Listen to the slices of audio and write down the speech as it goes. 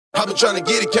I been tryna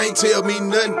get it, can't tell me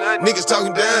nothing. Niggas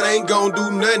talking down, I ain't gon'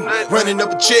 do nothing. Running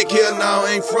up a check here now,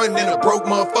 I ain't frontin'. A broke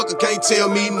motherfucker can't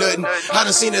tell me nothing. I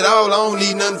done seen it all, I don't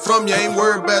need nothing from you. Ain't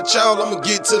worried about y'all, I'ma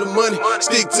get to the money.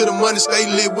 Stick to the money,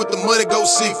 stay lit with the money. Go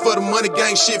sick for the money,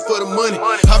 gang shit for the money.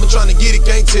 I been tryna get it,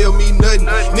 can't tell me nothing.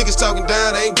 Niggas talking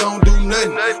down, I ain't gon' do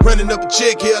nothing. Running up a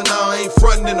check here now, I ain't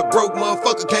frontin'. A broke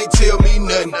motherfucker can't tell me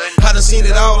nothing. I done seen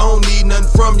it all, I don't need nothing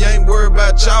from you. Ain't worried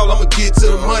about y'all, I'ma get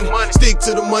to the money. Stick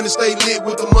to the money, stay lit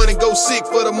with the money. Go sick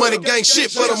for the money, gang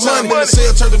shit for the money. In the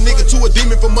cell, turned a nigga to a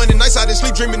demon for money. Nights I didn't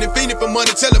sleep, dreaming and fiending for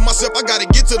money. Telling myself I gotta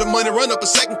get to the money. Run up a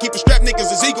second, keep it strapped, niggas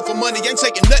is eager for money. Ain't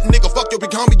taking nothing, nigga, fuck your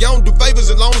big homie. I don't do favors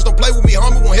and loans, don't play with me,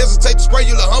 homie. Won't hesitate to spray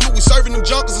you, little homie. We serving them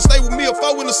junkers and stay with me. A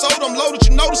foe in the soul, I'm loaded,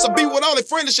 you notice. I be with all they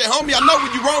friends and shit, homie. I know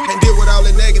when you wrong. Can't deal with all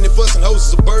that nagging and fussing,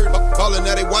 hoes is a bird. Ballin'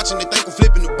 now they watching, they think I'm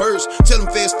flipping the birds. Tell them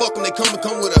fast, fuck them, they come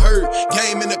with a herd.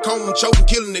 Game in the cone, I'm choking,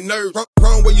 killing their nerves.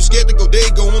 Wrong where you scared to go, they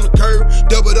go on the curb.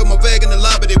 Doubled up my bag in the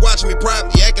lobby, they watching me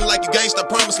privately. Acting like you gangsta, I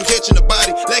promise I'm catching the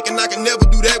body. Lacking I can never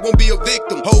do that, won't be a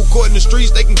victim. Whole court in the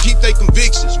streets, they can keep their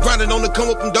convictions. Grinding on the come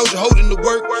up from doja, holding the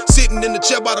work. Sitting in the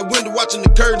chair by the window, watching the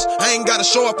curtains. I ain't gotta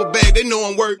show off a bag, they know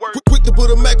I'm work. Quick to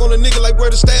put a Mac on a nigga like where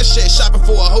the stash at. Shopping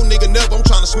for a whole nigga never, I'm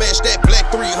trying to smash that.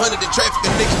 Black 300 in traffic,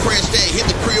 a nigga crash that. Hit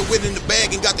the crib with in the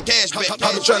bag and got the cash back.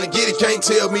 I been trying to get it, can't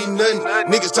tell me nothing.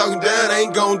 Niggas talking down, I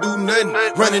ain't gon' do nothing.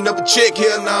 Running up a check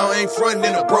here now, I ain't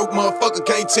frontin'. A broke motherfucker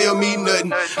can't tell me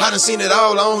nothing. I done seen it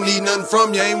all, I don't need nothing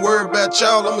from you. Ain't worried about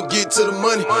y'all, I'ma get to the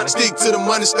money. Stick to the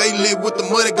money, stay lit with the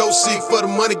money. Go sick for the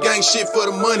money, gang shit for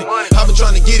the money. I been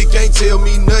trying to get it, can't tell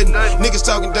me nothing. Niggas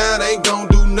talking down, I ain't gon'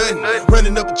 do nothing.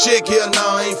 Running up a check here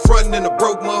now, I ain't frontin'. A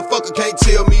broke motherfucker can't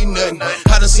tell me nothing.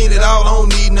 I done seen it all, I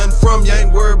don't need nothing from you.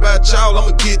 Ain't worried about y'all,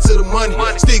 I'ma get to the money.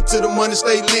 Stick to the money,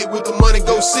 stay lit with the money.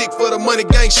 Go sick for the money,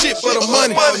 gang shit for the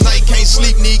money. All night, can't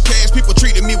sleep, need cash. People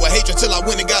treated me with hatred till I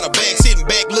went and got a bag. Sitting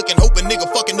back, looking, hoping nigga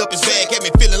fucking up his bag. Had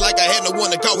me feeling like I had no one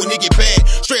to call when it get bad.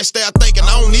 Stressed out thinking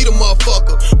I don't need a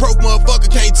motherfucker. Broke motherfucker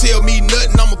can't tell me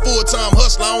nothing. I'm a full-time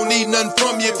hustler, I don't need nothing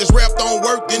from you. If this rap don't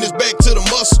work, then it's back to the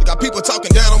muscle. Got people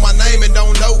talking down on my name and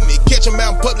don't know me. Catch them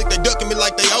out in public, they ducking me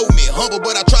like they owe me. Humble,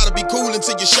 but I try to be cool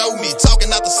until you show me. Talking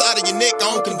out the side of your neck,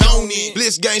 I don't condone it.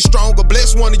 Bliss gang stronger,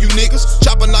 bless one of you niggas.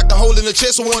 Chopper knocked a hole in the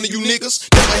chest of one of you niggas.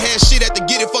 Never had shit, had to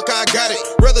get it, fuck how I got it.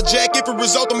 Rather jack if it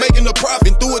result of making a profit.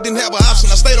 Been through it, didn't have an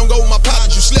option. I stayed on go with my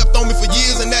pilots. You slept on me for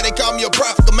years and now they call me a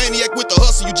prophet. A maniac with the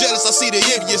hustle, you jealous, I see the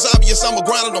envy. It's obvious I'm a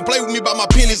grinder, don't play with me by my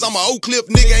pennies. I'm a Oak Cliff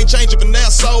nigga, ain't changing for now,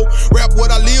 so rap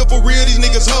what I live for real, these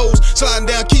niggas hoes. Sliding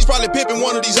down keys, probably pimping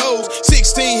one of these hoes.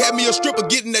 16 had me a stripper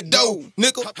getting that dough,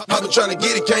 nigga. I been trying to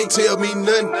get it, can't tell me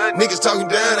nothing. Niggas talking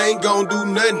down, I ain't gon' do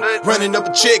nothing. Running up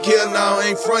a check here now,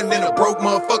 I ain't frontin'. A broke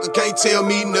motherfucker can't tell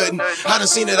me nothing. I done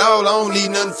seen it all, I don't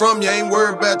need nothing from you. Ain't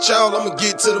worried about y'all, I'ma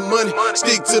get to the money.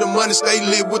 Stick to the money, stay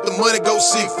lit with the money. Go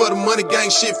sick for the money, gang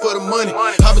shit for the money.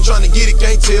 I been trying to get it,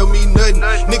 can't tell me nothing.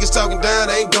 Niggas talking down,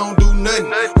 I ain't gon' do nothing.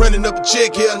 Running up a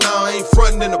check here now, I ain't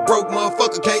frontin'. A broke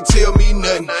motherfucker can't tell me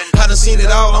nothing. I done seen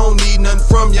it all, I don't need nothing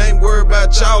from you. Ain't worried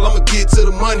about y'all, I'ma get to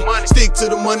the money. Stick to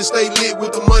the money, stay lit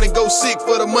with the money. Go sick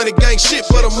for the money, gang shit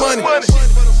for the money.